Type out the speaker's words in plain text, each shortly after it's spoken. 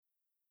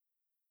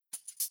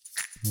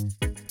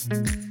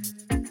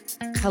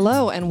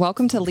Hello, and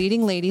welcome to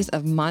Leading Ladies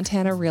of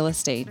Montana Real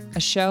Estate, a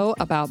show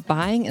about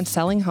buying and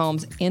selling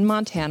homes in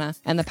Montana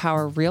and the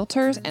power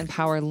realtors and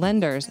power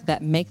lenders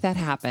that make that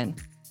happen.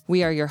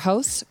 We are your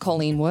hosts,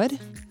 Colleen Wood.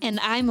 And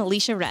I'm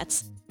Alicia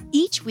Retz.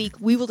 Each week,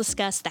 we will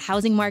discuss the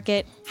housing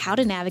market, how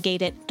to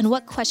navigate it, and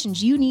what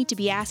questions you need to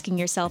be asking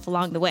yourself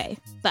along the way.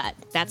 But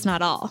that's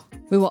not all.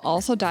 We will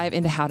also dive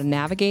into how to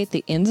navigate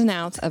the ins and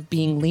outs of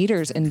being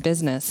leaders in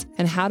business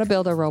and how to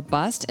build a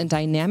robust and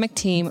dynamic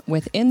team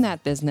within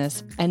that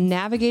business and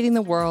navigating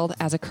the world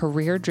as a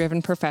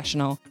career-driven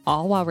professional,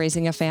 all while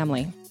raising a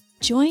family.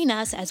 Join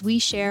us as we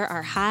share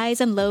our highs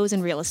and lows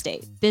in real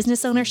estate,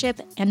 business ownership,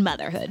 and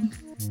motherhood.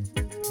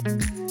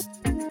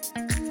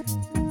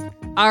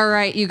 All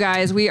right, you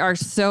guys, we are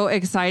so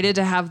excited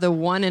to have the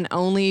one and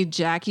only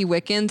Jackie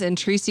Wickens and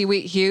Tracy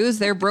Wheat Hughes.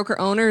 They're broker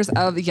owners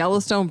of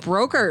Yellowstone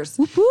Brokers.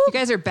 Whoop, whoop. You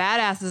guys are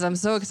badasses. I'm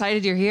so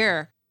excited you're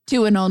here.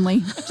 Two and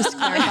only. Just to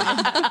clarify.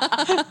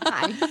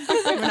 Hi.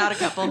 We're not a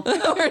couple.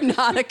 We're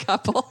not a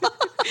couple.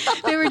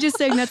 They were just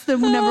saying that's the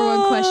number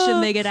one question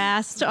they get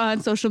asked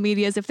on social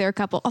media is if they're a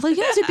couple. Although you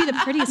guys would be the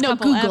prettiest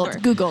couple ever.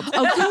 Googled.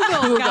 Oh,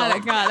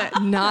 Googled. Got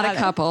it. Not a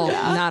couple.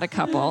 Yeah. Not a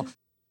couple.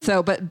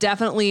 So, but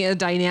definitely a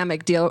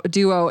dynamic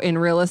duo in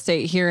real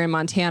estate here in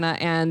Montana.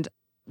 And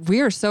we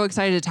are so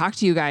excited to talk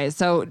to you guys.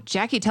 So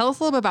Jackie, tell us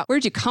a little bit about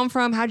where'd you come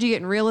from? How'd you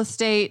get in real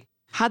estate?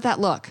 How'd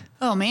that look?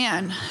 Oh,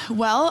 man.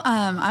 Well,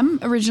 I'm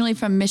originally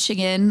from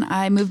Michigan.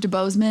 I moved to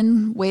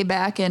Bozeman way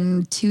back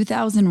in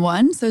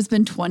 2001. So it's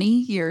been 20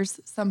 years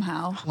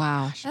somehow.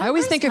 Wow. I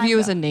always think of you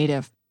as a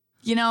native.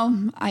 You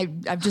know,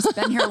 I've just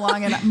been here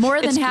long enough,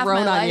 more than half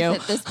my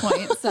life at this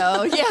point.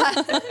 So yeah,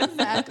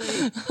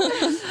 exactly.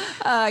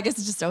 I guess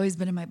it's just always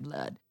been in my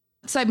blood.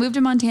 So I moved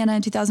to Montana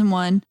in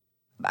 2001.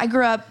 I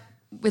grew up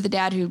with a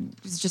dad who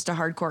was just a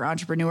hardcore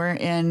entrepreneur.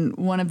 And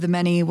one of the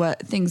many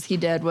things he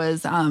did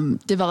was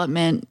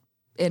development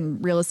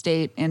in real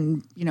estate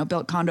and, you know,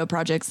 built condo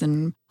projects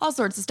and all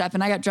sorts of stuff.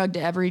 And I got drugged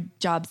to every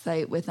job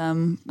site with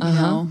him, you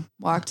know,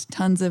 walked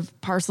tons of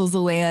parcels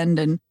of land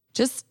and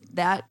just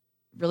that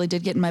really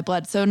did get in my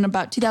blood. So in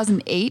about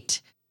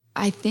 2008,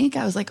 I think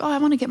I was like, oh, I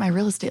want to get my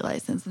real estate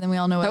license. And then we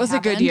all know what happened. That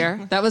was a good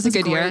year. That was a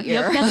good year.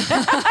 Yep.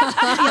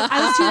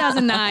 I was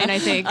 2009, I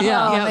think.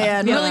 Yeah. Oh,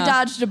 man. Really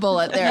dodged a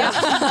bullet there.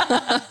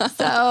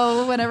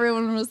 So when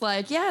everyone was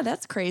like, yeah,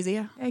 that's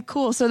crazy. Okay,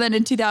 cool. So then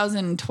in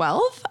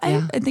 2012,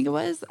 I think it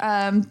was,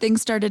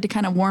 things started to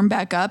kind of warm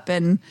back up.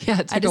 And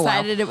I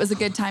decided it was a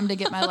good time to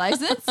get my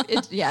license.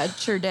 It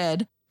sure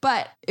did.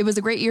 But it was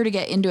a great year to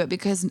get into it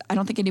because I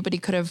don't think anybody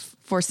could have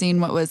foreseen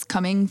what was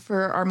coming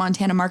for our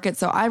Montana market.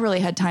 So I really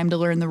had time to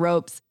learn the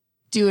ropes,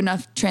 do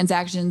enough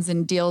transactions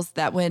and deals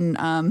that when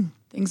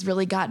things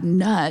really got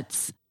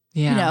nuts,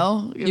 you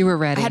know, you were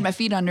ready. I had my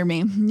feet under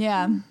me.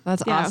 Yeah.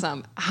 That's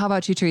awesome. How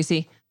about you,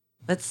 Tracy?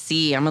 Let's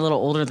see. I'm a little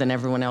older than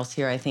everyone else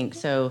here, I think.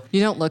 So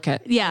you don't look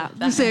it. Yeah.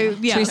 So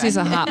Tracy's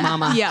a hot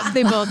mama. Yeah,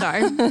 they both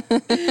are.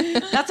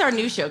 That's our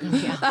new show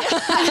coming out.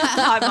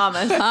 Hot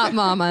mamas. Hot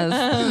mamas.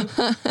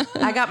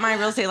 I got my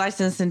real estate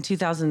license in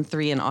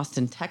 2003 in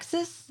Austin,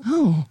 Texas.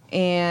 Oh.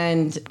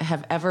 And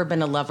have ever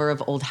been a lover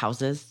of old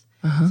houses.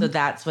 So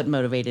that's what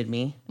motivated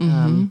me.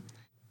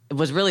 It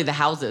was really the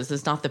houses.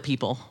 It's not the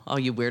people, all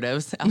you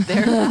weirdos out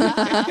there.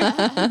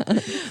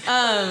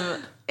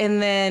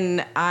 And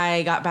then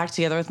I got back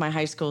together with my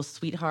high school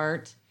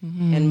sweetheart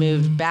and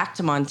moved back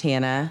to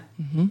Montana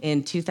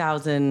in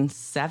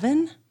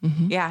 2007.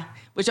 Yeah,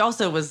 which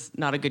also was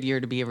not a good year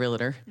to be a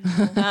realtor.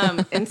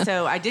 And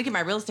so I did get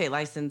my real estate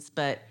license,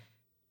 but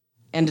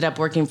ended up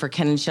working for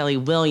Ken and Shelley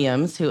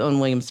Williams, who own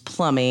Williams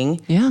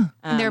Plumbing. Yeah.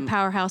 They're a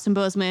powerhouse in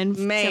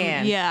Bozeman.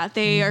 Man.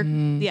 They are.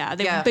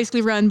 They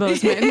basically run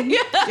Bozeman.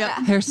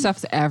 Their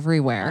stuff's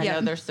everywhere. I know,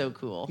 they're so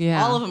cool.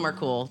 Yeah. All of them are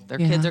cool. Their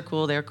kids are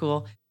cool. They're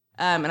cool.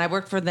 And I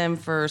worked for them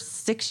for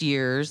 6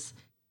 years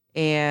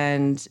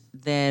and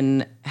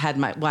then had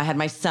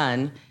my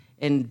son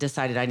and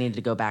decided I needed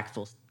to go back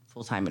full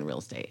time in real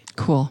estate.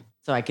 Cool.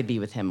 So I could be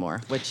with him more,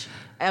 which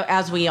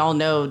as we all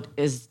know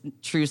is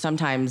true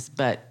sometimes,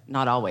 but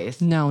not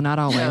always. No, not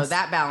always. So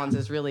that balance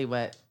is really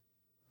what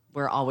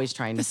we're always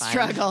trying to find.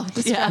 The struggle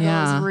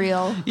is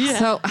real. Yeah.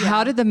 So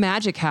how did the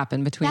magic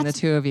happen between the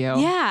two of you?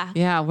 Yeah.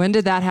 Yeah. When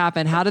did that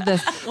happen? How did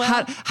this,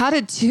 how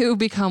did two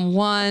become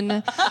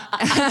one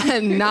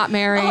and not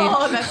married?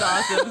 Oh, that's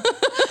awesome.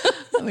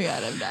 Oh my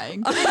God, I'm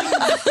dying.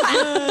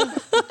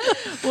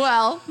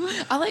 Well,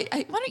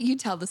 why don't you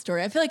tell the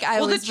story? I feel like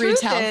I was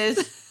retell.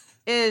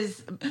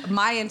 Is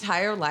my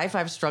entire life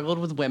I've struggled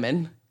with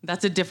women.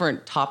 That's a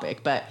different topic,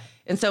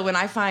 and so when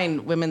I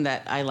find women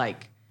that I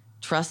like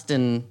trust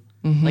and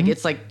like,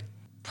 it's like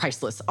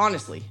priceless,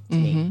 honestly, to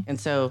me. And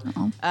so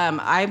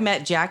I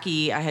met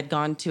Jackie. I had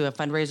gone to a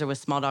fundraiser with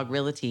Small Dog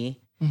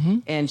Realty,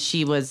 and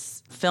she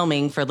was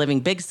filming for Living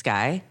Big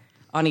Sky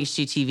on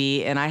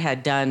HGTV, and I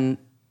had done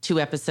 2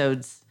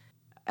 episodes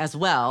as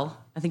well.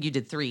 I think you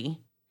did 3.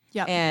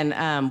 Yeah.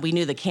 And we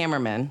knew the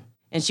cameraman,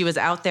 and she was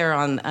out there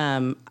on,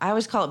 I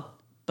always call it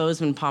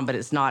Bozeman Pond, but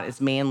it's not.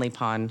 It's Manly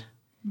Pond.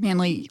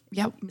 Manly.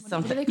 Yeah.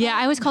 Something. Yeah,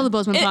 I always call the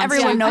Bozeman Ponds.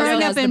 Everyone knows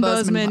growing it up as the in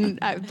Bozeman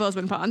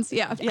Bozeman Ponds.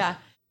 Yeah. Yeah.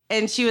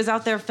 And she was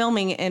out there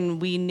filming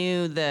and we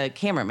knew the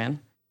cameraman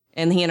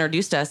and he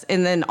introduced us.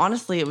 And then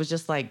honestly, it was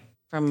just like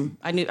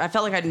I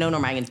felt like I'd known her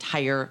my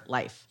entire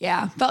life.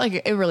 Yeah. Felt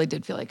like it really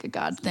did feel like a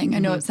God thing. I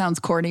know it sounds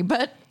corny,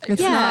 but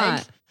It's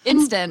not.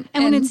 Instant.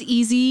 And when it's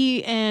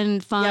easy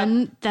and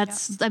fun,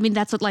 that's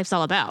what life's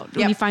all about.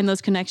 When you find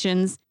those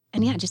connections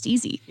and just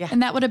easy. Yeah.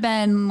 And that would have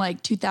been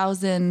like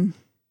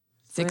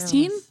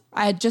 2016.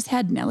 I had just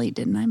had Nellie,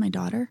 didn't I? My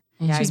daughter.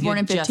 Yeah, she was born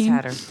in 15. Just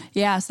had her.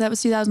 Yeah. So that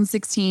was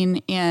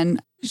 2016.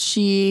 And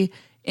she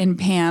and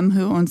Pam,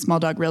 who owns Small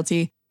Dog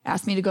Realty,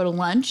 asked me to go to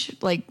lunch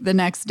like the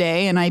next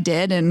day. And I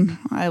did. And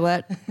I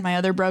let my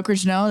other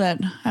brokers know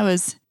that I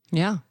was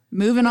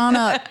moving on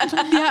up.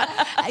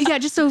 Yeah.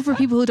 Just so for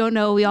people who don't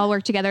know, we all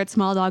work together at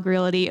Small Dog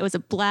Realty. It was a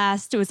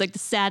blast. It was like the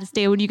saddest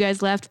day when you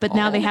guys left, but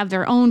now they have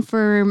their own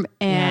firm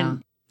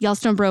and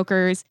Yellowstone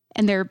Brokers,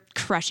 and they're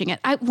crushing it.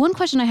 One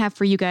question I have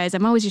for you guys,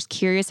 I'm always just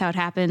curious how it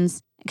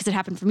happens because it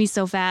happened for me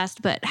so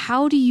fast, but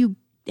how did you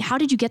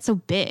get so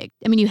big?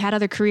 I mean, you had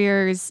other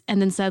careers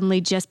and then suddenly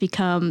just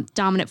become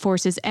dominant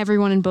forces.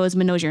 Everyone in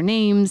Bozeman knows your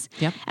names.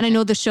 Yep. And I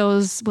know the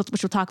shows,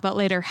 which we'll talk about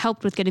later,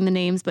 helped with getting the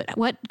names, but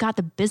what got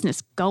the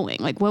business going?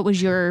 Like, what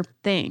was your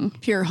thing?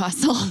 Pure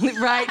hustle.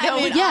 Right. No,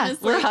 honestly,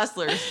 we're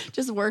hustlers.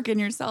 Just working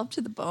yourself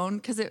to the bone.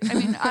 Because,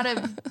 out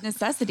of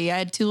necessity, I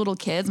had 2 little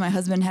kids. My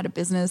husband had a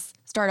business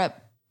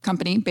startup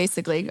company,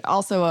 basically.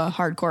 Also a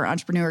hardcore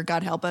entrepreneur,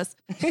 God help us.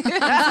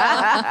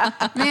 I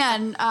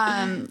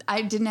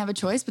didn't have a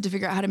choice but to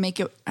figure out how to make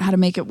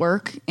it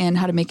work and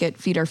how to make it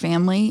feed our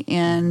family.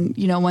 And,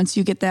 once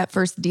you get that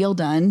first deal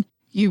done,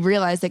 you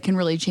realize it can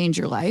really change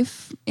your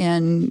life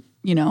and,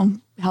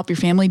 help your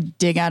family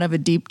dig out of a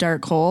deep,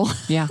 dark hole.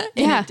 Yeah.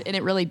 And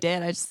it really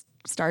did. I just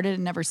started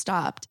and never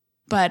stopped.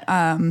 But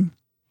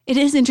it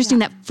is interesting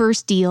that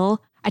first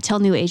deal. I tell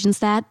new agents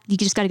that you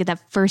just got to get that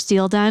first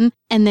deal done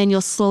and then you'll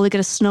slowly get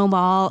a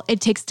snowball.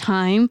 It takes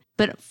time,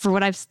 but for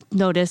what I've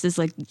noticed is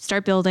like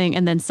start building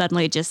and then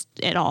suddenly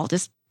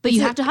but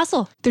you have to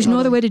hustle. There's no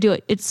other way to do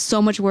it. It's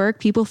so much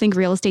work. People think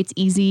real estate's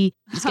easy.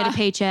 You just get a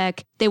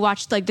paycheck. They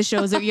watch like the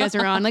shows that you guys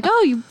are on, like,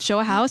 oh, you show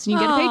a house and you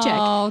get a paycheck.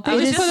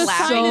 It is so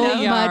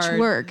much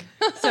work.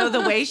 So the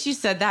way she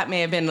said that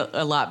may have been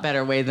a lot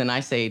better way than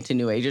I say to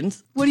new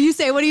agents. What do you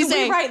say? What do you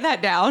say? We write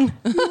that down.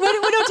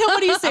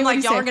 What do you say? I'm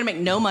like, y'all are going to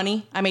make no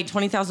money. I made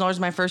 $20,000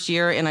 my first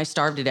year and I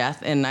starved to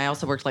death. And I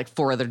also worked like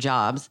 4 other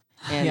jobs.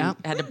 And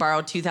had to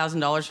borrow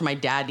 $2,000 from my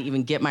dad to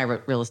even get my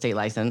real estate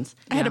license.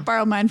 I had to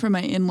borrow mine from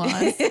my in-laws.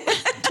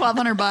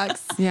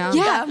 $1,200.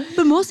 Yeah.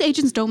 But most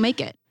agents don't make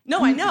it.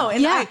 No, I know.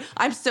 And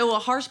I'm so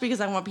harsh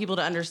because I want people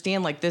to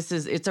understand like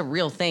it's a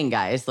real thing,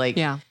 guys. Like,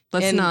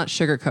 let's not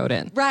sugarcoat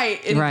it.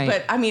 Right.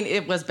 But I mean,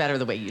 it was better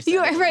the way you said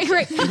it.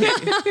 Right.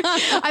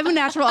 I'm a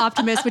natural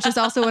optimist, which is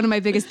also one of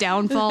my biggest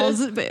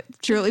downfalls, but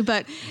truly.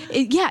 But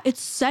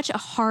it's such a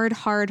hard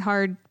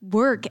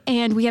work.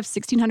 And we have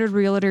 1,600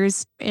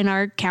 realtors in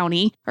our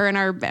county or in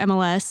our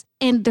MLS.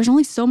 And there's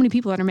only so many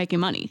people that are making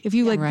money. If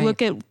you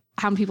look at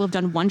how many people have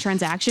done one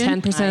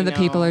transaction. 10% of the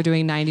people are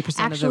doing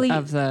 90%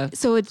 of the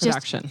so it's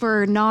production. Just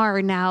for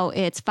NAR now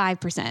it's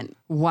 5%.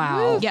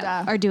 Wow.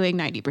 Yeah, are doing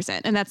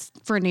 90%. And that's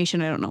for a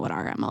nation. I don't know what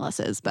our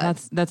MLS is,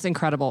 but that's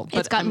incredible.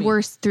 It's gotten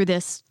worse through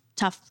this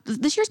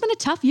year's been a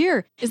tough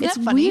year. Isn't it's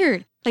that funny?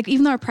 Weird. Like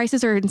even though our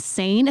prices are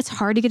insane, it's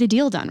hard to get a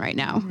deal done right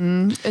now.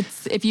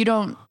 It's if you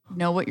don't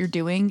know what you're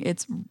doing,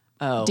 it's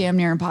damn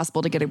near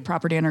impossible to get a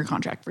property under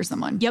contract for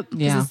someone. Yep.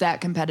 Because it's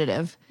that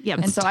competitive. Yep.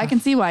 And so I can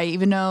see why,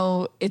 even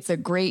though it's a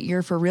great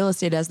year for real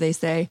estate, as they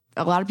say,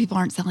 a lot of people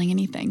aren't selling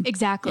anything.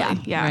 Exactly.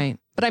 Yeah. Right.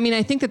 But I mean,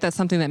 I think that that's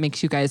something that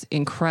makes you guys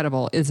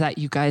incredible is that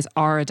you guys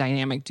are a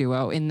dynamic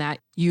duo in that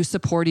you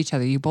support each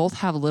other. You both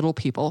have little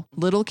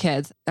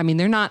kids. I mean,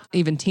 they're not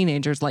even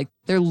teenagers, like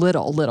they're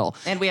little.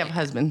 And we have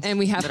husbands. And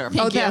we have,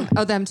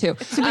 them too.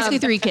 So basically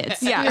 3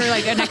 kids. Yeah. You're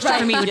like an extra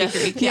for me would be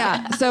 3.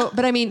 Yeah. So,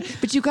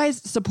 but you guys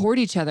support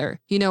each other.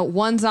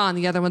 One's on,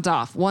 the other one's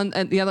off.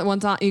 The other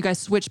one's on. You guys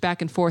switch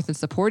back and forth and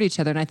support each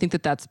other. And I think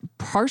that that's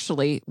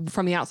partially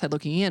from the outside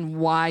looking in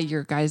why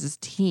your guys'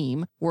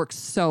 team works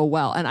so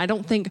well. And I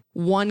don't think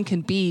one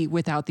can be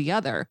without the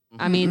other.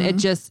 I mean,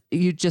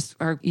 you just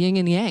are yin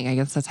and yang. I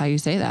guess that's how you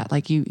say that.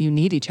 Like you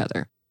need each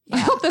other. Yeah. I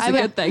hope that's a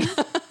good thing.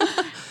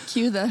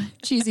 Cue the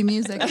cheesy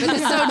music. But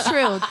it's so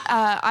true.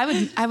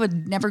 I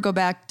would never go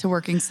back to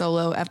working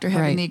solo after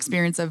having the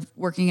experience of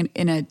working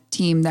in a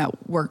team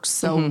that works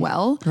so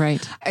well.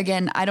 Right.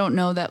 Again, I don't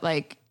know that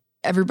like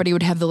everybody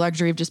would have the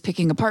luxury of just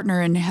picking a partner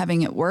and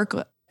having it work.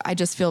 I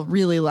just feel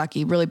really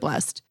lucky, really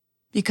blessed.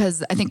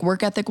 Because I think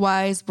work ethic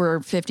wise, we're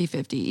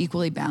 50-50,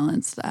 equally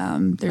balanced.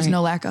 There's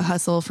no lack of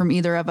hustle from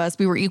either of us.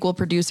 We were equal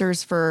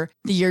producers for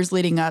the years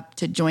leading up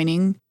to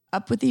joining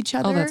up with each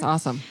other. Oh, that's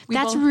awesome.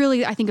 That's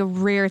really, I think, a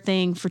rare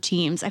thing for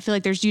teams. I feel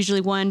like there's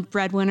usually one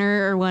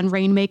breadwinner or one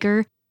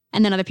rainmaker,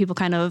 and then other people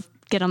kind of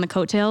get on the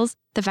coattails.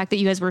 the fact that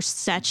you guys were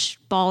such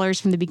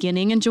ballers from the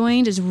beginning and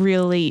joined is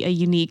really a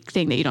unique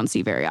thing that you don't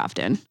see very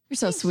often. You're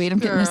so sweet. I'm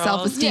getting a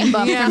self-esteem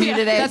bump from you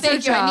today. That's Thank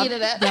you. job. I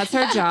needed it. That's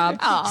our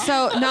job.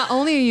 So not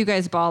only are you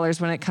guys ballers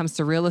when it comes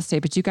to real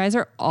estate, but you guys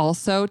are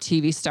also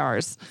TV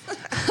stars.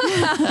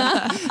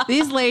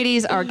 These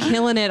ladies are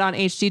killing it on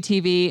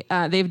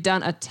HGTV. They've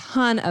done a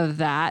ton of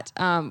that.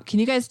 Can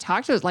you guys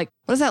talk to us? Like,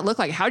 what does that look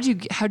like? How'd you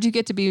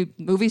get to be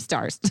movie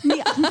stars?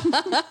 Yeah.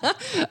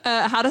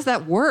 How does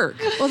that work?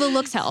 Well, the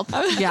looks help.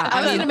 Yeah. I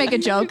was going to make a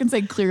joke and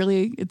say,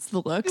 clearly it's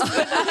the looks.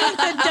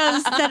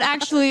 that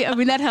actually, I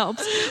mean, that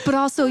helps. But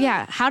also,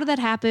 yeah, how did that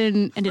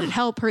happen? And did it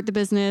help, hurt the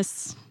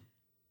business?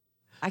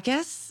 I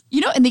guess.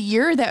 You know, in the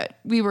year that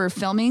we were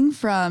filming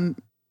from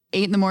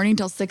 8 a.m.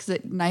 till 6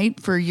 p.m.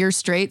 for a year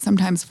straight,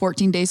 sometimes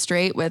 14 days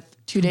straight with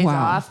 2 days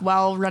off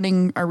while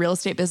running our real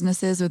estate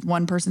businesses with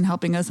one person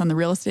helping us on the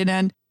real estate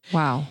end.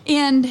 Wow.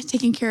 And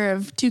taking care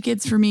of 2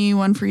 kids for me,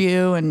 1 for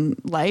you, and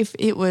life.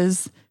 It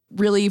was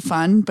really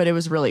fun, but it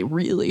was really,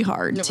 really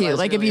hard too.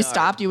 Like if you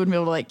stopped, you wouldn't be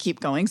able to like keep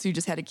going. So you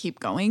just had to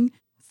keep going.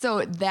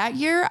 So that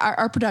year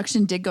our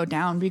production did go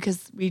down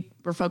because we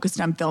were focused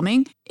on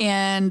filming.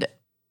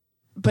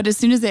 But as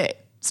soon as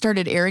it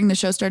started airing, the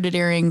show started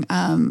airing,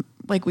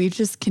 like we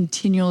just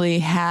continually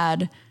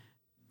had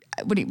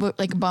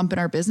like a bump in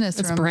our business.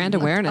 It's brand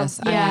awareness.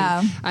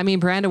 Yeah. I mean,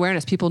 brand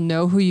awareness. People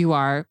know who you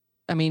are.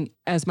 I mean,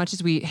 as much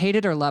as we hate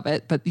it or love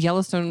it, but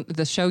Yellowstone,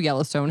 the show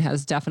Yellowstone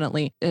has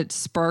definitely, it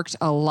sparked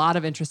a lot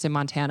of interest in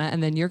Montana.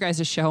 And then your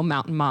guys' show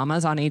Mountain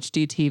Mamas on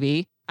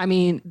HGTV. I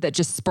mean, that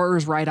just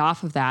spurs right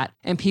off of that.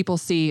 And people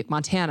see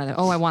Montana.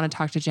 Oh, I want to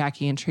talk to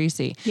Jackie and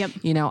Tracy. Yep.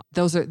 You know,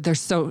 they're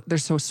so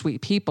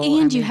sweet people.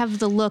 And you have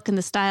the look and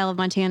the style of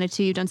Montana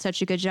too. You've done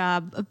such a good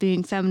job of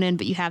being feminine,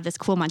 but you have this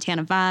cool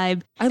Montana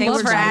vibe.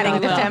 Thanks for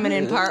adding the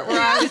feminine part where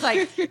I was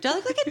like, do I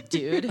look like a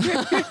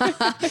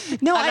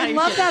dude? No, I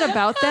love that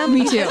about them.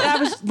 Me too. I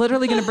was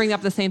literally going to bring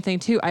up the same thing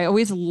too. I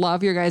always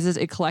love your guys'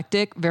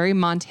 eclectic, very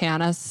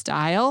Montana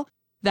style.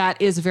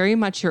 That is very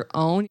much your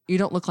own. You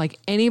don't look like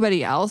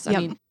anybody else. I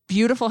mean,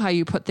 beautiful how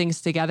you put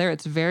things together.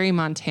 It's very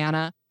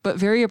Montana, but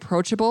very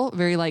approachable,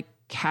 very like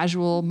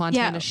casual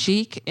Montana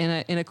chic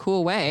in a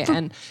cool way.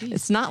 And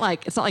it's not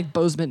like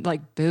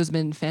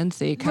Bozeman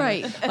fancy.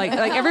 Right. Like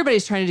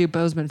everybody's trying to do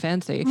Bozeman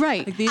fancy.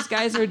 Right. Like these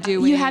guys are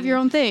doing. You have your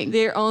own thing.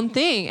 Their own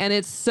thing. And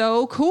it's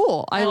so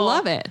cool. I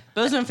love it.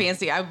 Bozeman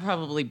fancy. I would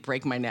probably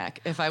break my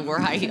neck if I wore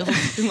high heels.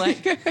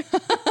 Like,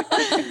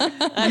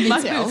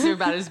 muck boots are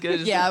about as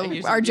good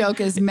as our joke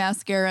is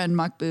mascara and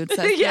muck boots.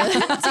 That's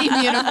the team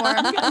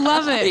uniform.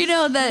 Love it. You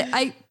know that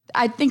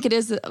I think it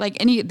is like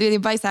the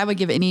advice I would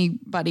give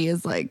anybody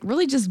is like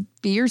really just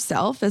be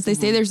yourself. As they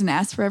say, there's an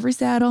ass for every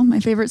saddle, my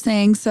favorite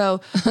saying.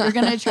 So you're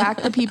going to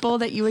attract the people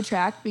that you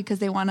attract because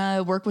they want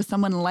to work with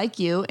someone like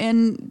you.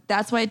 And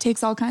that's why it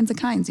takes all kinds of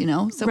kinds, you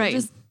know? So we're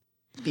just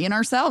being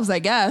ourselves, I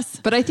guess.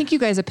 But I think you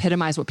guys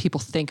epitomize what people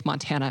think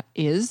Montana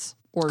is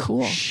or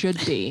should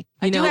be.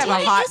 I do have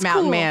a hot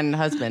mountain man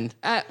husband.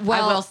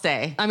 Well, I will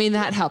say. I mean,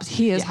 that helps.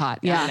 He is hot.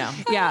 Yeah. I know.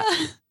 Yeah.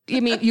 I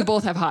mean, you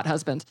both have hot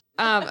husbands.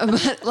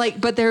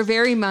 But they're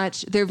very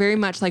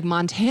much like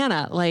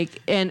Montana.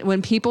 Like, and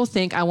when people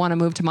think I want to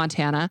move to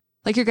Montana,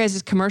 like your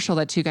guys' commercial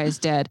that you guys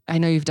did, I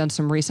know you've done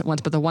some recent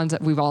ones, but the ones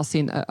that we've all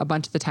seen a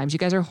bunch of the times, you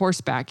guys are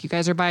horseback. You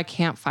guys are by a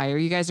campfire.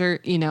 You guys are,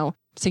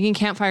 singing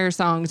campfire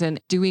songs and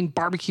doing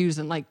barbecues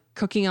and like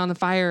cooking on the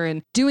fire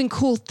and doing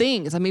cool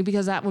things. I mean,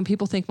 because when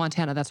people think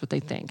Montana, that's what they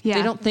think. Yeah.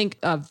 They don't think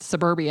of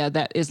suburbia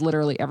that is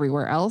literally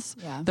everywhere else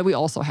that we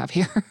also have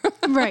here.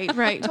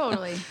 Right.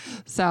 Totally.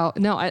 So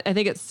no, I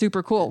think it's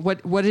super cool.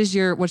 What's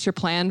your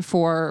plan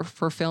for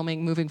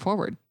filming moving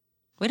forward?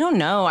 We don't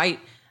know. I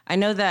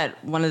know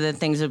that one of the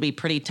things that would be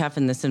pretty tough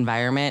in this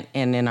environment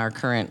and in our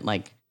current,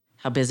 like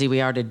how busy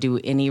we are to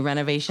do any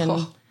renovation.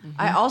 Oh. Mm-hmm.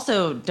 I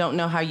also don't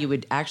know how you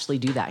would actually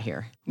do that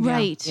here.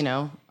 Right.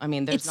 I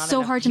mean, there's it's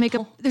so hard to make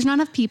there's not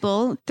enough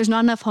people, there's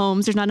not enough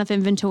homes, there's not enough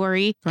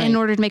inventory. Right. In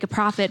order to make a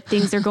profit,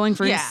 things are going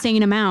for an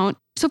insane amount.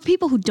 So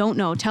people who don't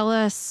know, tell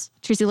us,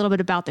 Tracy, a little bit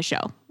about the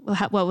show.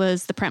 What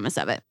was the premise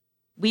of it?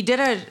 We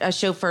did a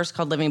show first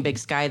called Living Big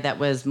Sky that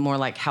was more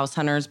like House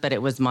Hunters, but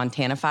it was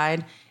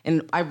Montana-fied.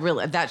 And I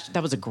really,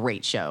 that was a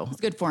great show. It's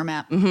a good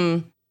format.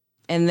 Mm-hmm.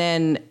 And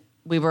then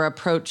we were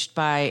approached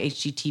by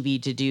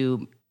HGTV to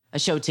do a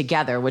show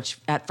together, which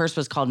at first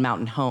was called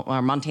Mountain Home or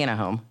Montana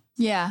Home.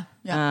 Yeah.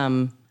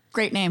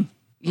 Great name.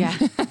 Yeah.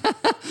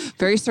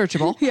 Very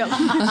searchable. Yeah.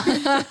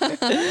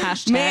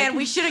 Hashtag Man,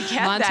 we should have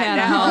kept Montana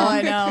that.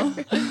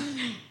 Home.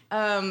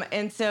 I know.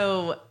 And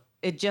so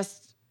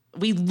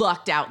we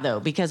lucked out though,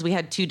 because we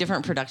had 2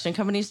 different production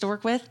companies to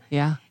work with.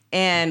 Yeah.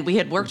 And we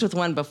had worked with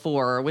one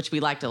before, which we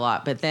liked a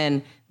lot. But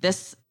then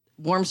this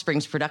Warm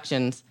Springs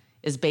Productions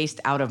is based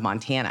out of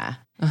Montana.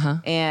 Uh-huh.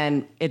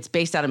 And it's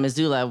based out of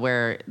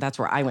Missoula, that's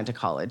where I went to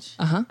college.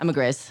 Uh-huh. I'm a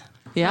Grizz.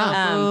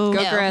 Yeah. Go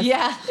Grizz.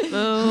 Yeah.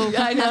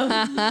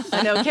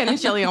 I know. Ken and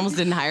Shelly almost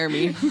didn't hire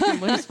me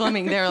when I was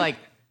filming. They were like,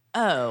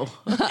 Oh,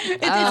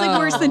 it's like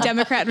worse than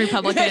Democrat and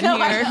Republican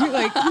here.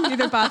 Like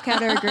either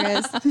Bobcat or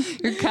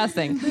Grizz. You're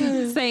cussing,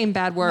 saying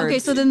bad words. Okay,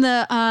 so then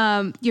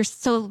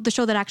the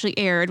show that actually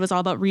aired was all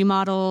about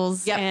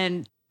remodels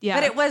and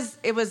But it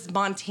was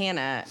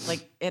Montana.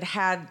 Like it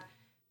had,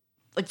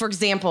 like for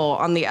example,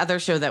 on the other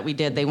show that we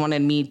did, they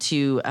wanted me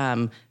to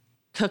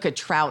cook a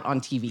trout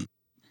on TV.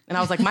 And I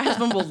was like, my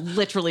husband will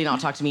literally not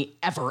talk to me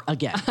ever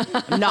again.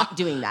 I'm not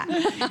doing that.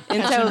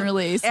 And so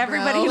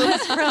everybody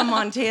was from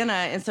Montana,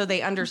 and so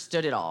they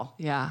understood it all.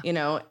 Yeah. You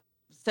know,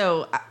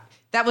 so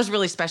that was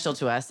really special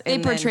to us. They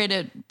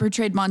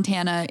portrayed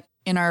Montana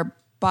in our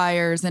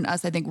buyers and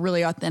us, I think,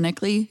 really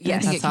authentically.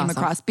 Yes, I think it came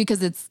across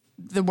because it's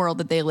the world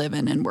that they live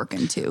in and work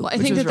in too. Well, I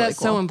think that's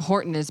so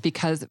important is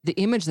because the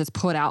image that's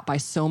put out by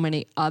so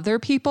many other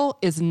people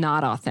is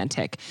not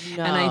authentic.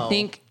 No. And I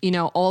think, you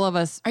know, all of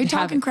us. Are you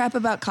talking crap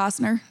about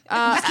Costner?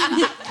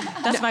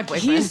 That's my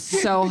boyfriend. He's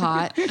so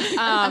hot.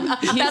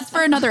 That's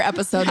for another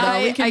episode though.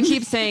 I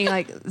keep saying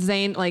like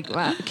Zane,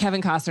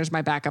 Kevin Costner's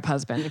my backup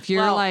husband. If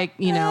you're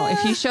if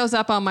he shows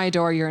up on my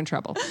door, you're in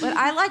trouble. But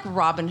I like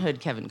Robin Hood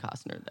Kevin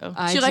Costner though.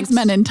 She likes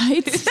men in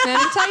tights. Men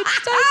in tights.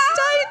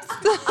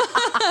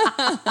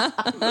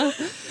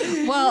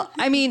 Well,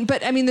 I mean,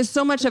 there's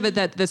so much of it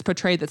that's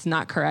portrayed that's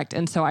not correct.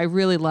 And so I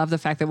really love the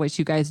fact that what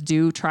you guys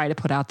do try to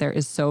put out there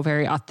is so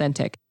very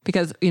authentic.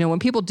 Because, you know, when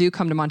people do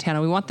come to Montana,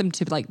 we want them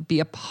to like be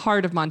a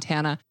part of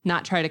Montana,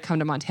 not try to come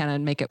to Montana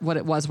and make it what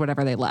it was,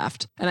 whatever they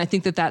left. And I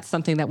think that that's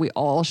something that we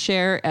all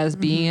share as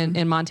being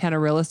in Montana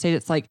real estate.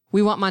 It's like,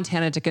 we want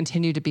Montana to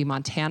continue to be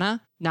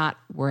Montana, not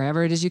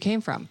wherever it is you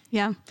came from.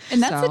 Yeah.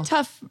 And that's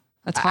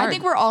that's hard. I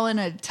think we're all in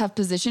a tough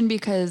position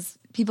because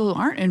people who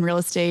aren't in real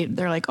estate,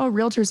 they're like, oh,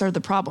 realtors are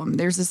the problem.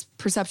 There's this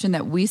perception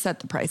that we set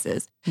the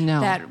prices.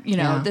 No. That, you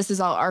know, this is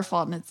all our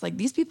fault. And it's like,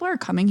 these people are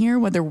coming here,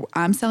 whether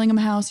I'm selling them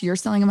a house, you're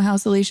selling them a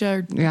house,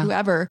 Alicia, or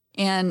whoever.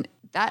 And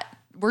that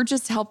we're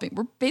just helping.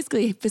 We're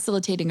basically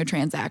facilitating a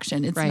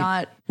transaction. It's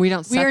not, we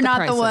are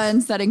not the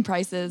ones setting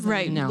prices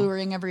and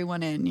luring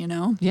everyone in, you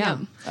know? Yeah.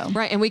 So.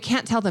 Right. And we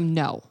can't tell them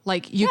no.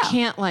 Like you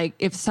can't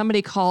if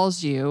somebody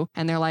calls you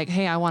and they're like,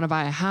 hey, I want to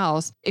buy a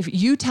house. If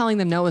you telling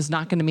them no is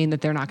not going to mean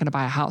that they're not going to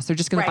buy a house. They're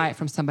just going to buy it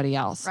from somebody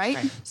else. Right.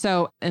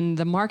 So, and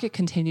the market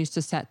continues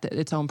to set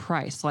its own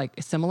price. Like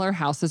similar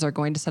houses are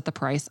going to set the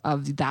price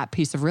of that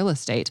piece of real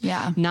estate.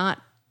 Yeah. Not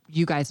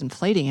you guys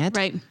inflating it.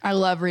 Right. I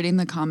love reading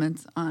the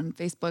comments on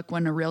Facebook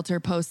when a realtor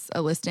posts a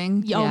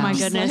listing. Oh my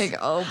goodness. Like,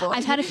 oh boy.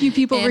 I've had a few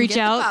people reach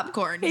out.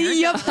 Popcorn here.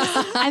 Yep.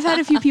 I've had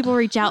a few people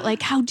reach out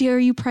like, how dare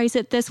you price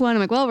it this one? I'm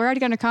like, well, we're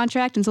already under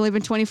contract and it's only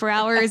been 24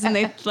 hours and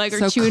they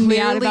are chewing me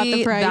out about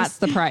the price. That's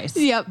the price.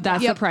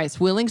 That's the price.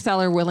 Willing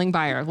seller, willing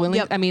buyer.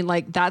 I mean,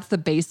 like that's the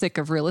basic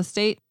of real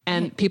estate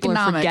and people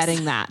are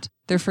forgetting that.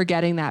 They're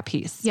forgetting that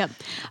piece. Yep.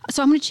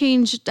 So I'm going to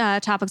change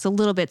topics a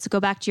little bit. So go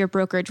back to your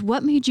brokerage.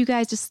 What made you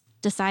guys just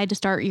decide to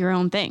start your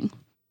own thing?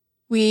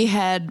 We'd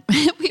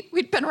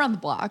been around the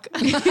block.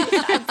 You know,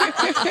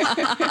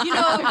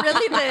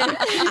 really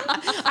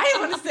I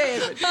didn't want to say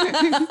it,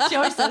 but she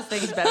always says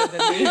things better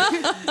than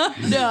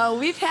me. No,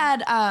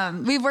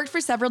 we've worked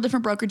for several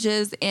different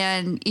brokerages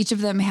and each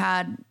of them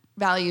had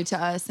value to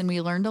us and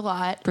we learned a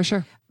lot. For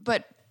sure.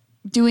 But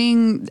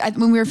when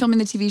we were filming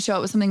the TV show,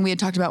 it was something we had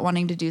talked about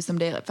wanting to do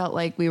someday. It felt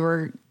like we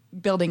were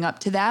building up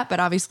to that,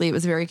 but obviously it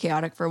was very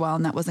chaotic for a while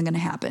and that wasn't going to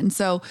happen.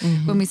 So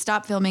when we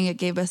stopped filming, it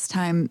gave us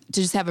time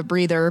to just have a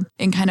breather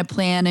and kind of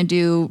plan and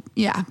do,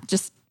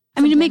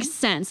 I mean, it makes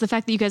sense. The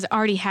fact that you guys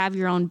already have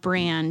your own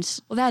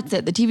brand. Well, that's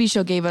it. The TV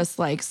show gave us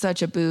like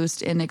such a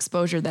boost in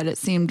exposure that it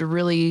seemed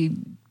really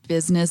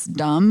business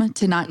dumb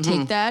to not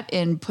take that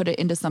and put it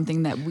into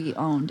something that we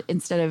owned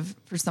instead of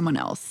for someone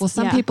else. Well,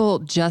 some people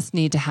just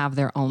need to have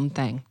their own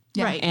thing.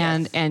 Yeah. Right.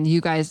 And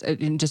you guys,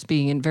 just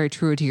being very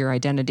true to your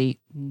identity,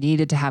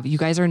 needed to have, you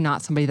guys are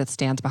not somebody that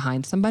stands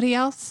behind somebody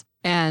else.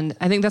 And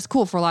I think that's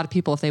cool for a lot of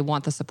people if they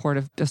want the support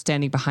of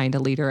standing behind a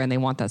leader and they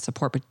want that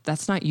support, but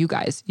that's not you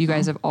guys. You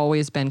guys have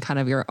always been kind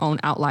of your own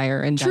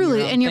outlier and truly, done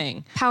your own and thing.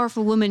 You're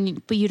powerful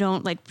women, but you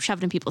don't like shove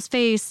it in people's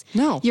face.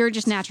 No. You're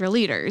just natural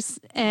leaders.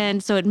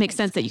 And so it makes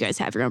sense that you guys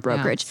have your own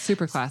brokerage. Yeah,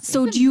 super classy.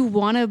 So do you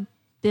want to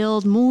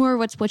build more?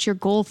 What's your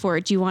goal for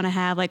it? Do you want to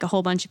have like a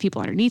whole bunch of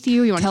people underneath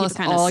you? You want to keep it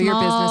kind of small? Tell us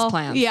all your business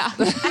plans. Yeah.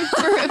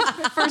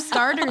 For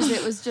starters,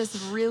 it was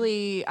just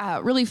really,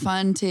 really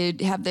fun to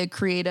have the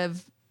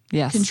creative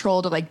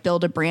control to like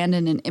build a brand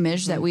and an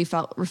image that we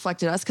felt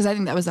reflected us. Cause I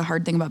think that was the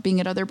hard thing about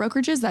being at other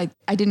brokerages.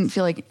 I didn't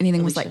feel like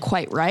anything was like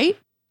quite right.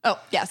 Oh,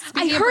 yes.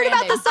 I heard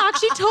about the socks.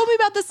 She told me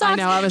about the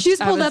socks. I know. She's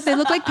pulled up. They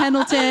look like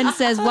Pendleton. It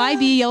says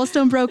YB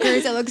Yellowstone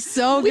Brokers. It looks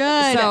so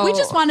good. We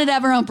just wanted to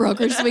have our own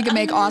brokerage so we could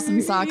make awesome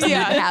socks and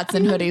hats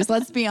and hoodies.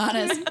 Let's be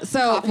honest.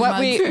 So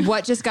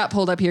what just got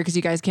pulled up here, because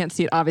you guys can't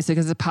see it obviously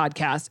because it's a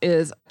podcast,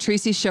 is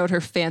Tracy showed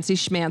her fancy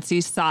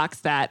schmancy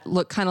socks that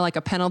look kind of like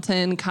a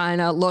Pendleton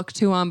kind of look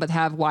to them, but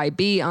have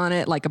YB on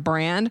it, like a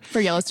brand for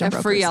Yellowstone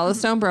Brokers. For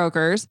Yellowstone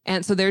Brokers.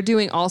 And so they're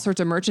doing all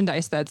sorts of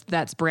merchandise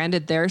that's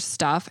branded their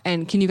stuff.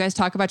 And can you guys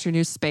talk about your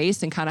new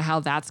space and kind of how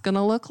that's going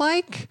to look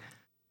like?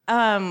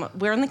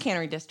 We're in the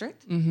Cannery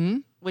District,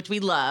 which we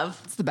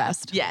love. It's the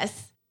best.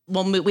 Yes.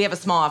 we have a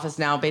small office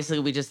now. Basically,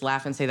 we just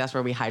laugh and say that's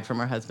where we hide from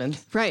our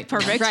husbands. Right.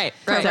 Perfect. Right.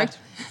 Perfect.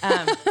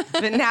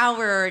 But now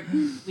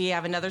we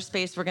have another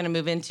space we're going to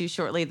move into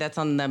shortly. That's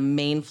on the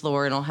main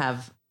floor, and it'll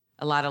have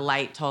a lot of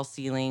light, tall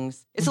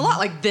ceilings. It's a lot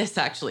like this,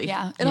 actually.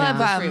 Yeah. It'll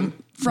have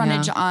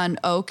frontage on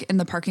Oak in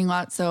the parking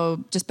lot.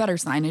 So just better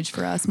signage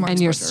for us. More and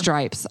exposure. Your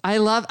stripes. I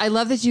love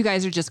that you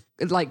guys are just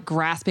like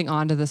grasping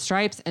onto the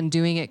stripes and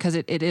doing it because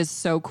it is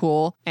so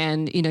cool.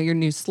 And, your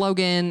new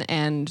slogan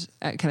and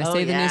can I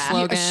say the new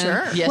slogan?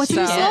 Sure. Yes, what's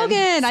your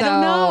slogan? I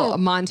don't know.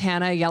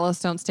 Montana,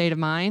 Yellowstone State of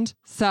Mind.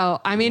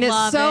 So, I mean,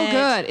 it's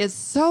good. It's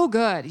so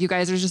good. You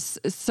guys are just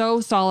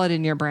so solid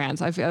in your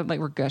brands. I feel like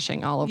we're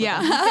gushing all over.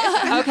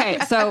 Yeah. Okay.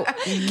 So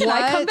can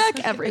I come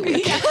back every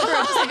week?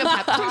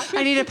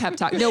 I need a pep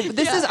talk. No,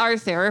 this is our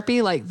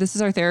therapy. Like this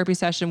is our therapy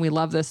session. We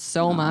love this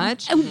so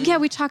much.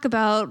 And we talk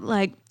about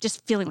like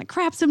just feeling like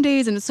crap some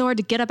days and it's so hard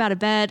to get up out of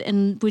bed.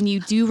 And when you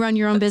do run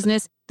your own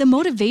business, the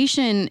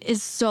motivation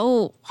is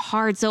so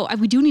hard. So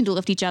we do need to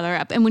lift each other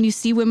up. And when you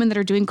see women that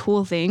are doing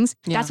cool things,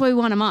 that's why we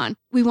want them on.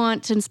 We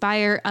want to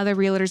inspire other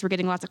realtors. We're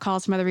getting lots of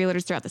calls from other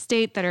realtors throughout the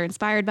state that are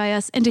inspired by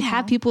us. And to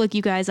have people like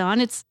you guys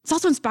on, it's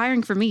also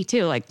inspiring for me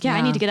too. Like,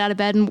 I need to get out of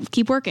bed and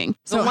keep working.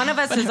 So one of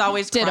us is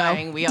always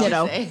crying. We always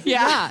say.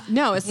 Yeah.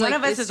 No, it's one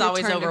of us is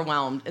always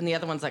overwhelmed and the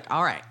other one's like,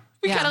 all right.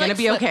 It's going to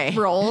be okay.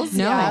 Roles.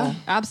 No,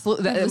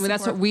 absolutely.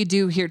 That's what we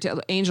do here.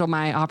 Angel,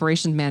 my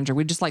operations manager,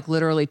 we just like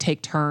literally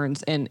take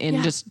turns in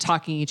just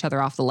talking each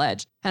other off the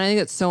ledge. And I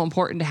think it's so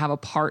important to have a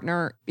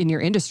partner in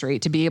your industry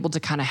to be able to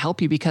kind of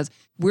help you because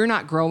we're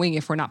not growing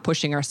if we're not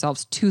pushing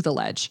ourselves to the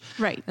ledge.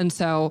 Right. And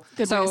so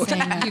you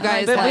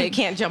guys we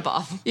can't jump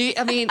off.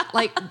 I mean,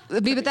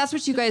 but that's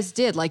what you guys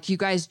did. Like you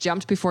guys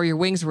jumped before you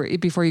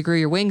grew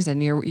your wings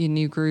and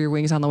you grew your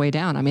wings on the way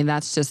down. I mean,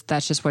 that's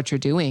just what you're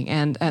doing.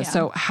 And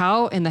so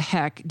how in the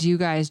heck do you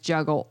guys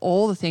juggle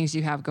all the things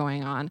you have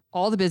going on,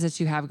 all the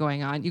business you have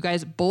going on? You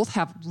guys both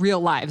have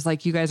real lives.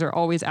 Like you guys are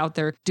always out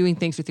there doing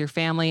things with your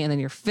family and then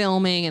you're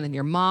filming and then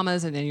your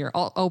mamas and then you're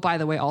by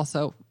the way,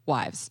 also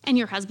wives. And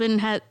your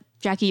husband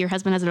Jackie, your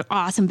husband has an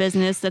awesome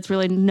business that's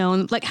really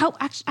known. Like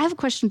I have a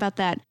question about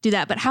that.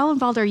 But how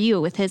involved are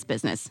you with his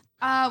business?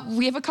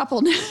 We have a couple.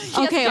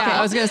 Okay.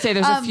 I was going to say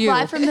there's a few.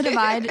 Live from the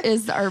Divide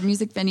is our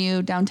music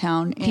venue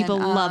downtown. People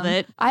love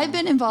it. I've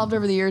been involved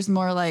over the years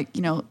more like,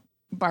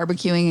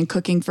 barbecuing and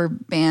cooking for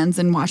bands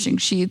and washing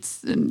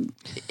sheets and,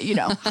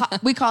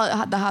 we call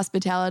it the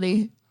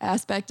hospitality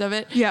aspect of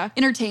it. Yeah.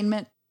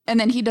 Entertainment. And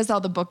then he does all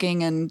the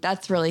booking and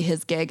that's really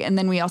his gig. And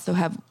then we also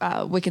have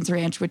Wickens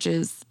Ranch, which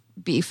is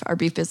our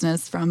beef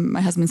business from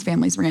my husband's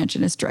family's ranch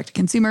and it's direct to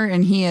consumer.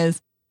 And he is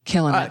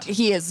killing it.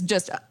 He is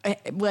just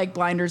like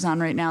blinders on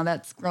right now.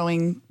 That's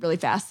growing really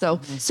fast. So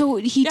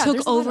he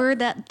took over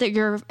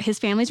his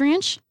family's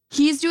ranch?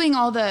 He's doing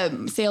all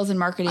the sales and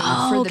marketing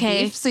for the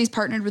beef. So he's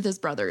partnered with his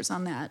brothers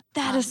on that.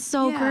 That is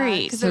so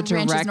great. Because the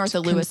ranch is north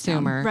of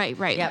Lewistown.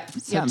 Right. Yep.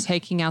 So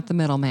taking out the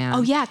middleman.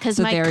 Oh, yeah, because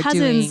my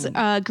cousins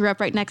grew up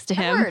right next to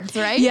him. Words,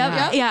 right?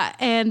 Yep. Yeah,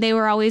 and they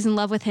were always in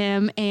love with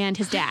him and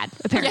his dad,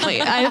 apparently.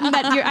 I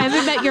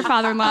haven't met your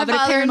father-in-law, but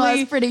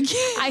apparently pretty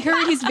cute. I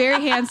heard he's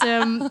very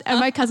handsome, and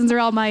my cousins are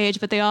all my age,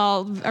 but they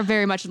all are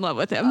very much in love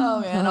with him.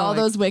 Oh, man, all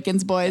those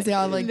Wickens boys, they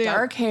all have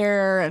dark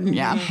hair and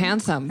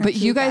handsome. But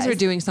you guys are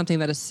doing something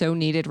that is so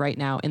needed right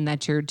now in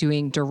that you're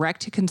doing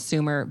direct to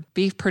consumer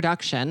beef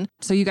production.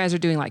 So you guys are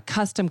doing like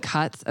custom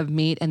cuts of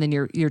meat and then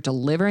you're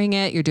delivering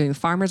it. You're doing the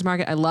farmer's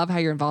market. I love how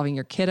you're involving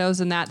your kiddos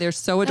in that. They're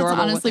so adorable.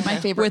 That's honestly my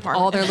favorite part.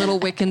 With all their little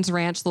Wickens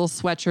Ranch little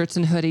sweatshirts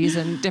and hoodies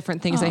and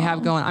different things they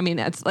have going. I mean,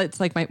 it's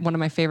like one of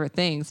my favorite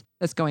things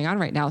that's going on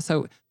right now.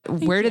 So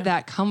where did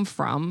that come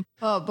from?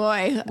 Oh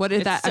boy. What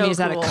did that? So I mean, is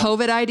that a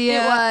COVID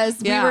idea? It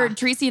was. Yeah.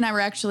 Tracy and I were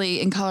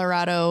actually in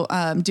Colorado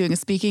doing a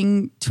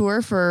speaking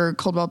tour for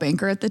Coldwell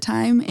Banker at the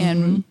time.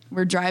 And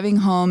we're driving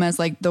home as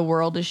like the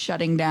world is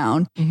shutting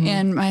down.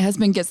 And my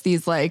husband gets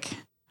these like,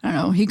 I don't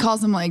know, he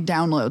calls them like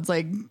downloads,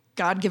 like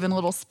God-given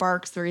little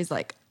sparks where he's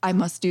like, I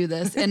must do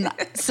this. And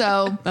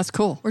so that's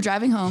cool. We're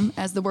driving home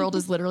as the world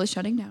is literally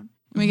shutting down.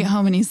 And we get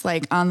home and he's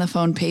like on the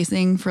phone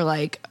pacing for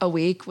like a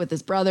week with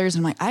his brothers.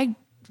 I'm like, I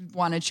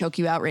want to choke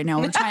you out right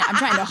now. I'm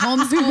trying to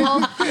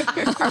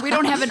homeschool. We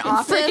don't have an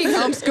office. Freaking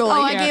homeschooling.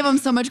 Oh, I gave him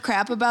so much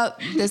crap about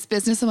this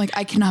business. I'm like,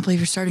 I cannot believe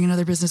you're starting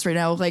another business right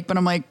now. Like, but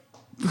I'm like,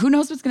 who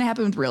knows what's going to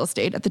happen with real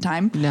estate at the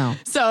time? No.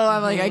 So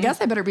I'm like, I guess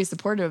I better be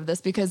supportive of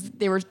this because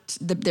there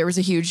was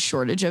a huge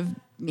shortage of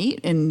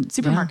meat in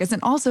supermarkets.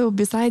 And also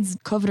besides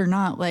COVID or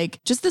not,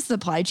 like just the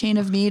supply chain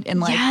of meat and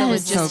like the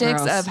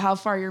logistics of how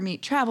far your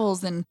meat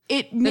travels. And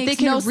it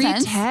makes no sense.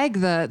 They can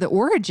retag the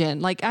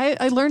origin. Like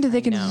I learned that they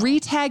can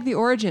retag the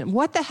origin.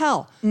 What the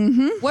hell?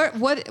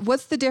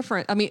 What's the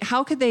difference? I mean,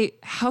 how could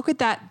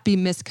that be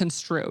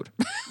misconstrued?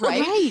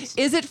 Right.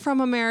 Is it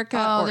from America?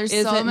 Oh, or there's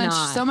is it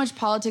so much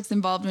politics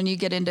involved when you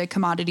get into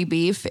commodity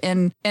beef.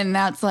 And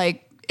that's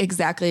like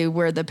exactly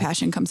where the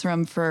passion comes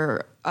from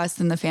for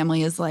us and the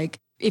family is like,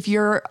 if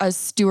you're a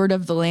steward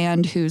of the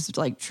land who's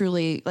like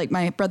truly like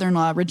my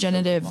brother-in-law,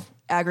 regenerative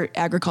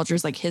agriculture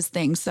is like his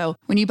thing. So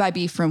when you buy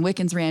beef from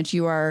Wickens Ranch,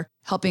 you are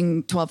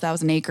helping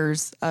 12,000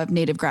 acres of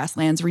native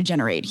grasslands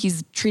regenerate.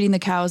 He's treating the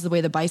cows the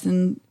way the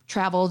bison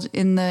traveled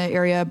in the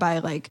area by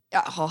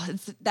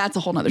that's a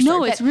whole nother story.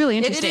 No, it's really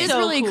interesting. It is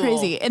really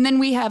crazy. And then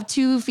we have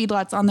 2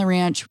 feedlots on the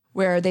ranch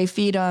where they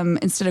feed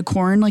instead of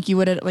corn like you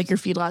would at like your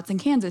feedlots in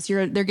Kansas,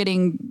 they're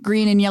getting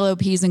green and yellow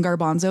peas and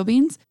garbanzo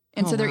beans.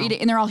 And so they're eating,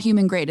 and they're all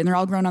human grade, and they're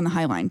all grown on the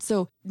highline.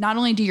 So not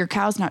only do your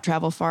cows not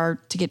travel far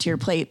to get to your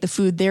plate, the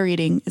food they're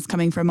eating is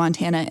coming from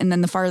Montana. And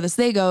then the farthest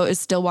they go is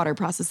Stillwater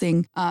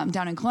Processing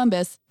down in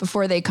Columbus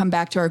before they come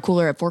back to our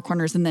cooler at Four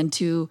Corners and then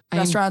to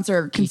restaurants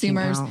or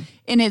consumers.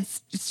 And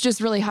it's just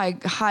really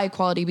high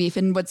quality beef.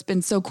 And what's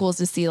been so cool is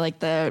to see like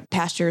the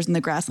pastures and the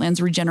grasslands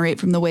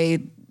regenerate from the way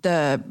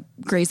the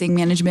grazing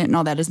management and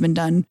all that has been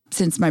done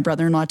since my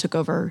brother-in-law took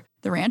over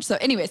the ranch. So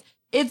anyways,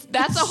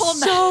 that's a whole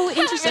so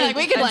interesting. Like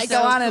we could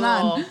go on and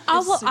on.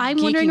 What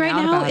I'm wondering right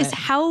now is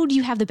how do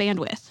you have the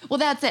bandwidth? Well,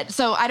 that's it.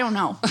 So I don't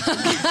know.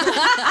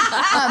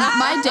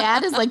 My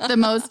dad is like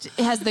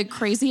has the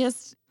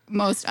craziest,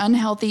 most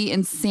unhealthy,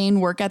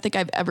 insane work ethic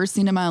I've ever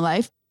seen in my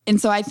life.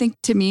 And so I think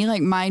to me,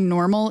 like my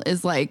normal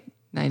is like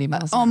 90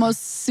 miles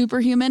almost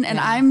superhuman. And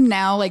I'm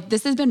now like,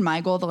 this has been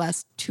my goal the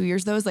last 2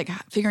 years though, is like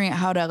figuring out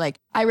how to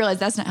I realize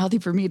that's not healthy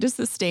for me to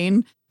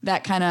sustain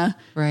that kind of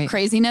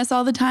craziness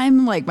all the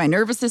time. Like my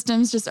nervous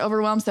system's just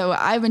overwhelmed. So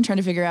I've been trying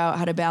to figure out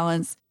how to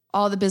balance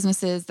all the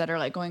businesses that are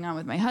like going on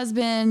with my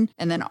husband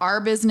and then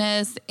our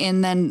business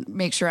and then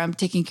make sure I'm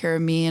taking care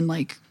of me and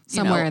like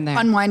somewhere in there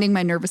unwinding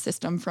my nervous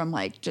system from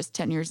like just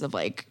 10 years of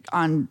like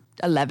on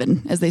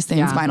 11, as they say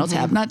in Spinal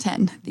Tap, not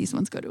 10. These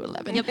ones go to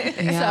 11.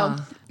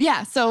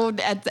 Yep. So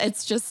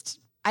it's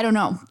just, I don't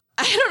know.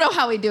 I don't know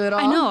how we do it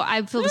all. I know.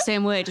 I feel the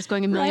same way, just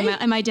going a million miles.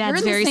 And my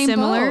dad's very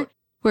similar.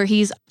 Where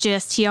he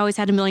always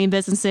had a million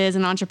businesses,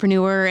 an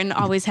entrepreneur, and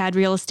always had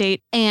real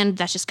estate. And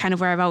that's just kind of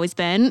where I've always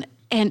been.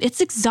 And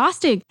it's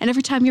exhausting. And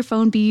every time your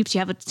phone beeps, you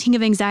have a ting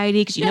of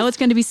anxiety because you know it's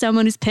going to be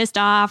someone who's pissed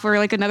off or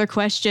like another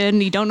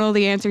question you don't know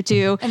the answer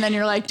to. And then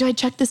you're like, do I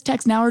check this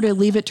text now or do I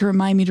leave it to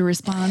remind me to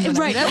respond?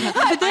 Right.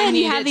 But then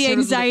you have the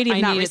anxiety of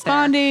not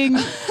responding.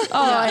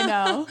 I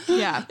know.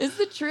 Yeah. It's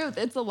the truth.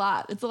 It's a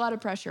lot. It's a lot of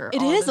pressure.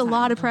 It is a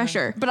lot of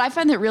pressure. But I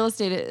find that real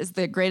estate is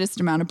the greatest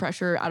amount of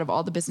pressure out of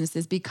all the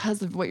businesses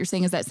because of what you're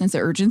saying is that sense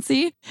of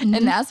urgency. Mm-hmm.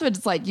 And that's what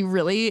it's like. It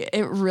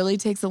really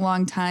takes a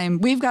long time.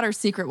 We've got our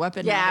secret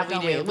weapon. Yeah, we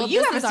do. Well,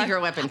 you have a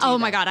secret weapon too. Oh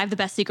my God, I have the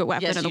best secret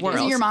weapon in the world.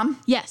 Is it your mom?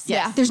 Yes.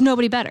 Yeah. There's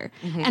nobody better.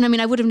 Mm-hmm. And I mean,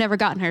 I would have never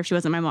gotten her if she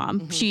wasn't my mom.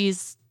 Mm-hmm.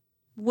 She's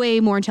way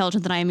more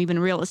intelligent than I am even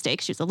in real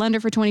estate. She was a lender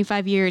for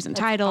 25 years and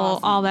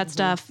title, all that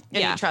stuff.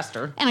 And you trust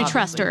her. And I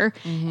trust her.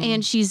 Mm-hmm.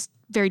 And she's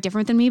very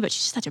different than me, but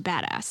she's such a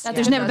badass.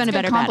 There's never been a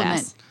better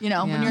badass. You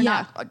know, when you're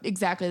not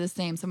exactly the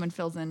same, someone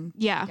fills in.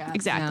 Yeah,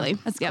 exactly. Yeah.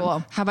 That's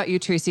cool. How about you,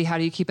 Tracy? How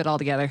do you keep it all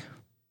together?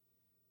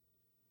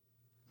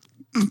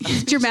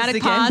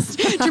 Dramatic pause.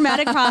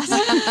 Dramatic pause.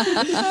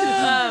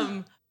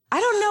 I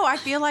don't know. I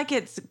feel like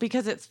it's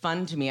because it's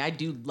fun to me. I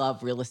do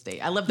love real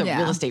estate. I love the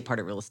real estate part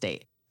of real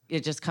estate.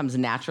 It just comes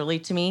naturally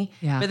to me.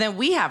 Yeah. But then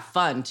we have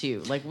fun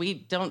too. Like we're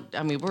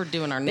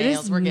doing our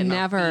nails. We're getting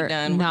our feet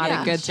done. Not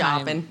a good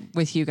shopping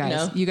with you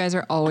guys. You guys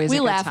are always we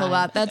laugh a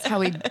lot. That's how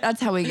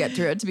we get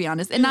through it, to be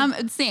honest. And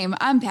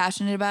I'm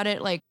passionate about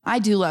it. Like I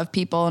do love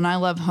people and I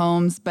love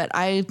homes, but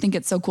I think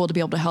it's so cool to be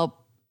able to help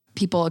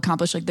people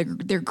accomplish like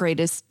their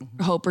greatest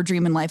hope or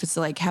dream in life is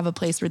to like have a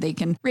place where they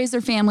can raise their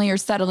family or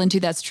settle into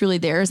that's truly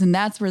theirs. And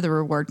that's where the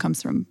reward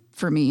comes from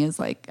for me is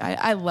like,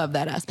 I love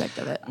that aspect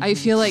of it. I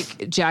feel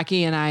like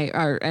Jackie and I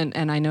are,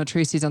 and I know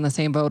Tracy's on the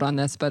same boat on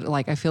this, but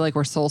like, I feel like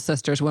we're soul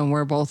sisters when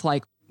we're both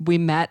like, we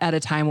met at a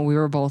time when we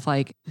were both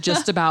like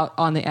just about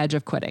on the edge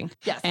of quitting.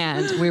 Yes.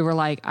 And we were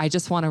like, I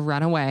just want to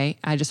run away.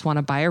 I just want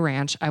to buy a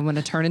ranch. I want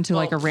to turn into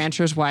like a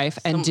rancher's wife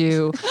and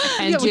do,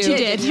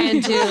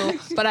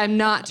 but I'm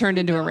not turned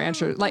into a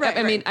rancher. Like,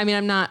 I mean,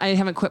 I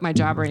haven't quit my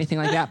job or anything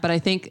like that, but I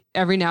think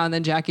every now and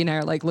then Jackie and I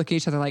are like looking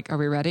at each other like, are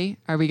we ready?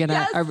 Are we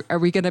gonna, are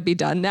we gonna be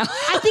done now?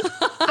 I think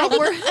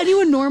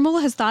anyone normal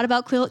has thought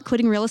about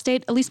quitting real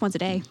estate at least once a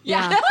day.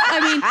 Yeah.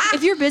 I mean,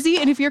 if you're busy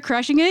and if you're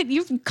crushing it,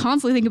 you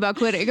constantly think about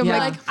quitting. I'm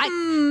like,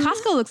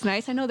 Costco looks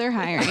nice. I know they're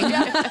hiring.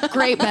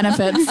 Great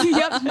benefits.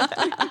 Yep.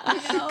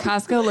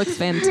 Costco looks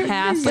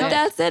fantastic. But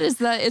that's it.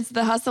 It's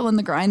the hustle and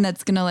the grind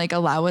that's going to like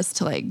allow us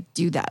to like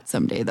do that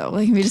someday though.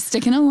 Like we just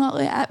sticking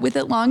with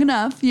it long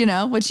enough,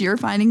 which you're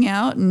finding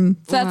out. And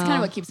so that's kind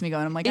of what keeps me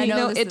going. I'm like, I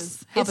know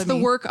it's the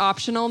work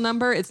optional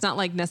number. It's not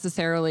like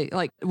necessarily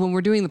like when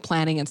we're doing the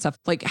planning and stuff,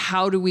 like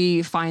how do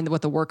we find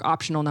what the work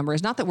optional number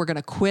is? Not that we're going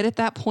to quit at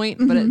that point,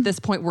 but at this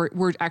point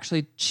we're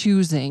actually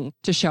choosing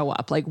to show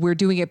up. Like we're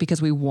doing it because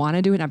we want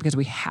to do it, not because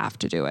we have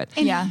to do it.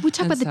 And we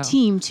talk about the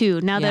team too.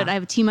 Now that I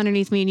have a team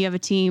underneath me and you have a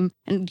team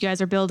and you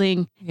guys are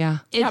building. Yeah.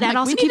 That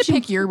also we need to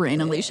pick your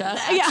brain, Alicia.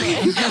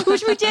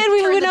 Which we did.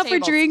 We went out for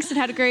drinks and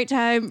had a great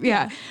time.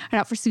 Yeah. And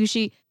out for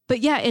sushi. But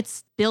yeah,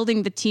 it's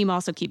building the team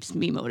also keeps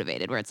me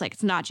motivated where it's like,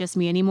 it's not just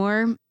me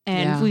anymore.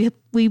 And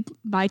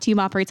my team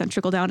operates on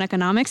trickle down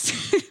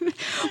economics.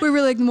 Where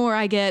really the more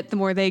I get, the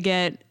more they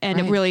get. And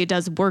it really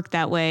does work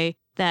that way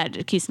that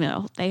it keeps me,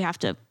 they have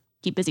to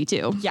keep busy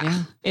too.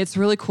 Yeah. It's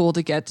really cool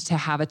to get to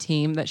have a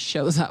team that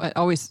shows up.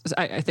 I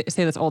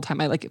say this all the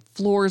time. It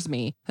floors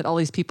me that all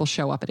these people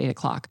show up at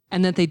 8:00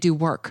 and that they do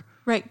work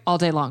all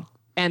day long.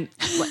 And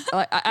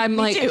I'm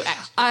like, too,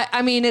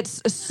 I mean,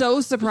 it's so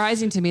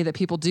surprising to me that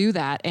people do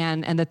that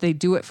and that they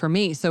do it for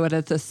me. So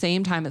at the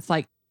same time, it's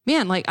like,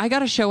 man, like I got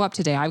to show up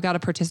today. I've got to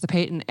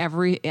participate in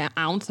every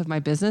ounce of my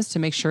business to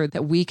make sure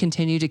that we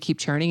continue to keep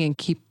churning and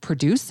keep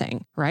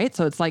producing. Right.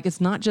 So it's like,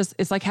 it's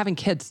like having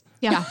kids.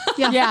 Yeah.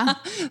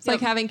 It's like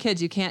having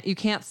kids. You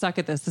can't suck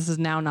at this. This is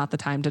now not the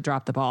time to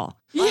drop the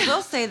ball. Well, I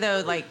will say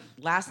though, like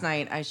last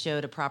night I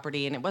showed a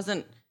property and it was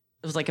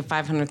like a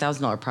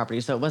 $500,000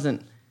 property. So it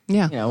wasn't,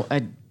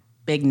 a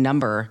big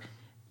number.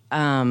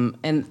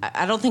 And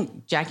I don't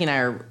think Jackie and I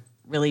are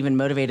really even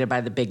motivated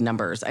by the big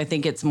numbers. I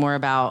think it's more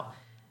about,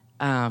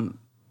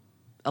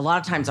 a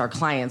lot of times our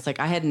clients, like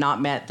I had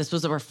not met, this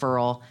was a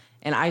referral,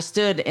 and I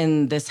stood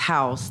in this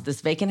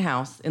vacant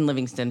house in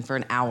Livingston for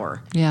an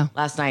hour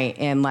last night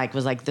and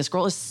was like, this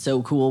girl is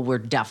so cool. We're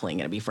definitely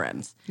going to be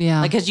friends.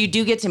 Yeah. Because you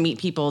do get to meet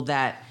people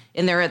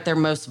and they're at their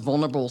most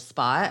vulnerable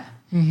spot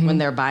when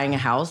they're buying a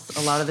house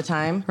a lot of the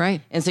time.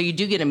 Right. And so you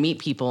do get to meet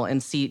people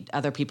and see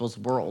other people's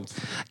worlds.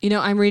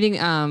 I'm reading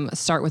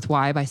Start With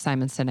Why by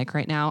Simon Sinek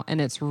right now. And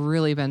it's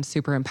really been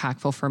super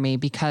impactful for me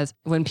because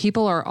when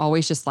people are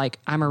always just like,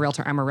 I'm a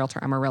realtor,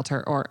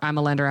 or I'm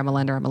a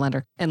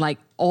lender. And like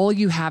all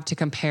you have to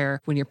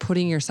compare when you're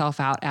putting yourself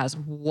out as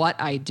what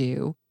I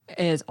do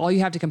is all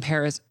you have to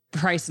compare is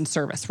price and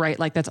service, right?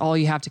 Like that's all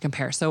you have to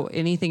compare. So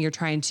anything you're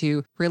trying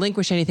to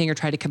relinquish, anything you're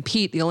trying to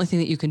compete, the only thing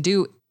that you can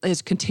do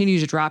is continue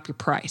to drop your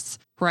price,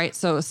 right?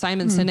 So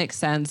Simon Sinek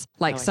says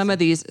some of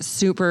these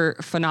super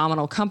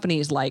phenomenal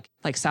companies like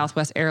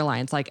Southwest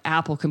Airlines, like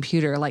Apple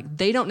Computer, like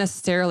they don't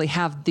necessarily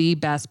have the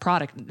best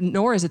product,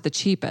 nor is it the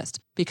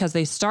cheapest, because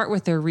they start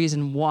with their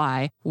reason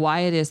why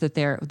it is that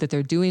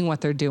they're doing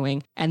what they're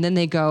doing. And then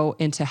they go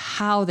into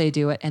how they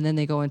do it. And then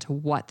they go into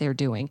what they're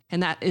doing.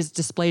 And that is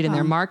displayed in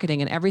their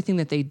marketing and everything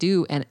that they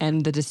do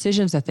and the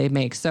decisions that they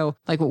make. So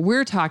like what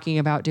we're talking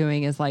about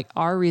doing is like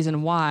our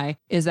reason why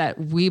is that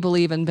we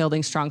believe in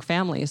building strong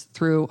families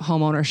through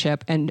home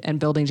ownership and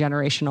building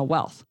generational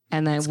wealth.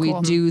 And then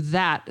do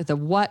that.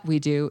 What we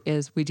do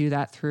is we do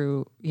that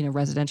through,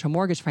 residential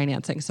mortgage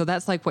financing. So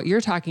that's like what you're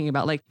talking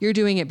about. Like you're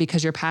doing it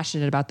because you're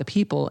passionate about the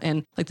people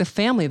and like the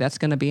family that's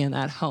going to be in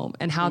that home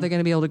and how they're going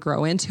to be able to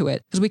grow into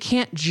it. Because we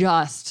can't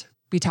just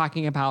be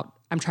talking about,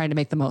 I'm trying to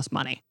make the most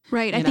money.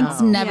 Right. I think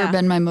it's never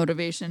been my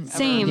motivation.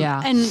 Same. Ever.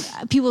 Yeah.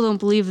 And people don't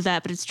believe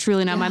that, but it's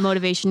truly not my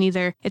motivation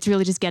either. It's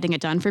really just getting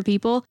it done for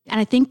people. And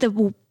I think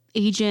the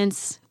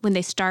agents, when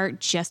they start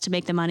just to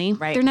make the money,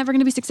 they're never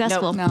going to be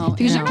successful. No.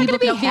 Because you're not going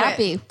to be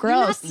happy.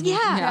 Gross. The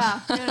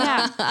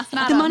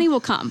money will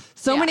come.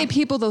 So many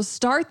people, they'll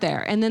start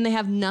there and then they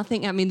have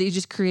nothing. I mean, they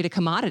just create a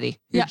commodity.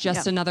 You're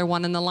just another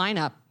one in the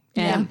lineup.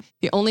 And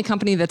the only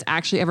company that's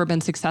actually ever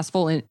been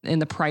successful in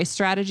the price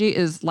strategy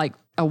is like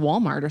a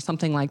Walmart or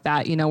something like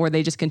that, where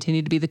they just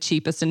continue to be the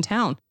cheapest in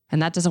town.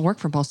 And that doesn't work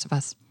for most of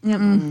us.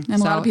 And a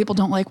lot of people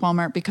don't like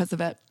Walmart because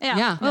of it.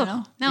 Yeah.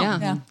 No.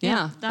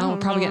 We'll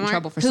probably get in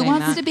trouble for saying that. Who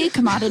wants to be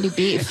commodity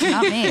beef?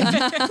 Not me.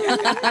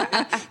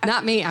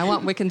 Not me. I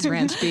want Wickens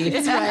Ranch beef.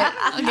 That's right.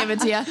 I'll give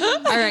it to you.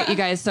 All right, you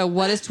guys. So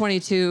what does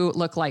 22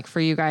 look like for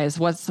you guys?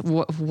 What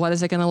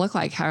is it going to look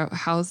like?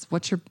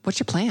 What's your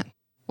plan?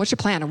 What's your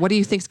plan? Or what do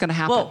you think is going to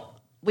happen? Well,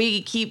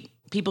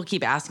 people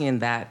keep asking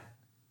that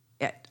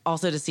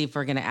also to see if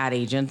we're going to add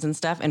agents and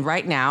stuff. And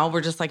right now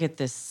we're just like at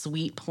this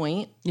sweet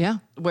point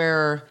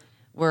where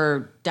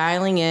we're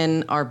dialing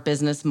in our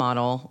business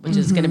model, which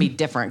is going to be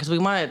different because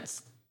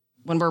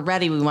when we're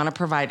ready, we want to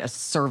provide a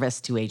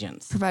service to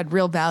agents. Provide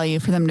real value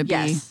for them to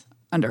be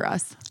under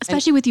us.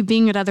 Especially with you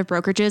being at other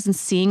brokerages and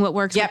seeing what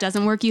works, what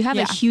doesn't work, you have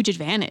a huge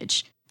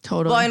advantage.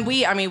 Totally.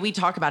 Well, and we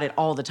talk about it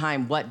all the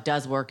time, what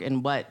does work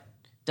and what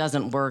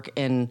doesn't work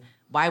and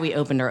why we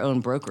opened our own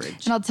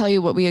brokerage. And I'll tell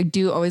you what we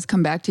do always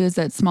come back to is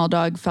that Small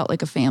Dog felt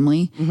like a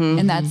family.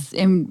 And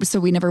so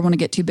we never want to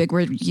get too big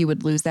where you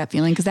would lose that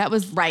feeling. Cause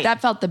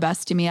that felt the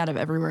best to me out of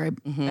everywhere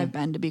I've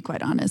been, to be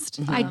quite honest.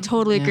 I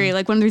totally agree.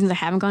 Like one of the reasons I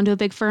haven't gone to a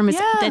big firm is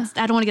that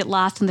I don't want to get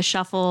lost in the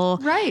shuffle.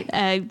 Right.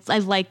 I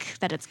like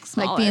that it's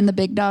smaller. Like being the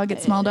big dog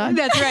at Small Dog.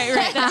 That's right.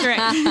 That's right.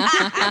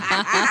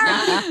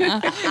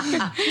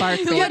 Bark,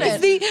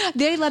 baby.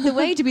 They led the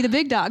way to be the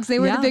big dogs. They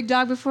were the big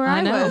dog before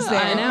I was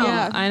there. I know.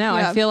 Yeah. I know.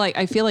 Yeah.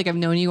 I feel like I've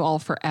known you all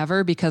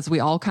forever because we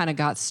all kind of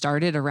got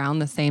started around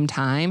the same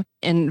time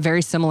in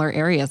very similar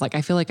areas. Like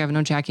I feel like I've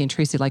known Jackie and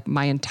Tracy like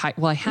my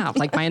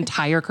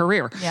entire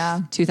career.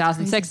 Yeah.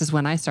 2006 is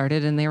when I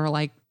started and they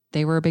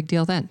were a big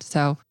deal then.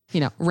 So,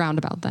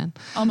 roundabout then.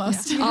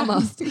 Almost. She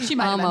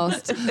might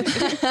almost.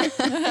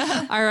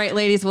 All right,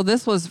 ladies. Well,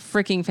 this was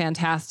freaking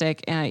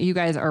fantastic. You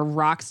guys are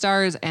rock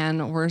stars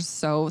and we're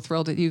so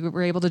thrilled that you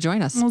were able to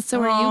join us. Well,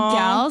 so are you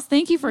gals.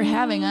 Thank you for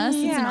having us.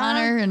 It's an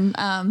honor.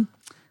 And,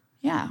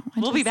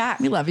 we'll be back.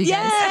 We love you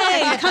guys.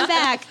 Yay! Come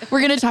back.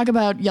 We're going to talk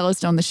about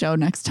Yellowstone, the show,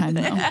 next time,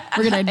 though.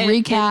 We're going to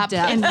recap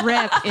and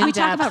rip. Can we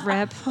talk about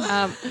rip?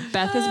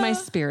 Beth is my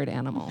spirit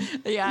animal.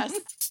 Yes.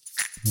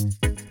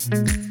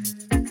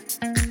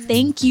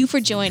 thank you for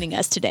joining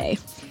us today.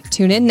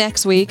 Tune in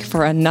next week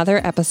for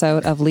another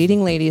episode of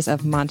Leading Ladies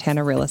of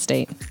Montana Real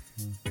Estate.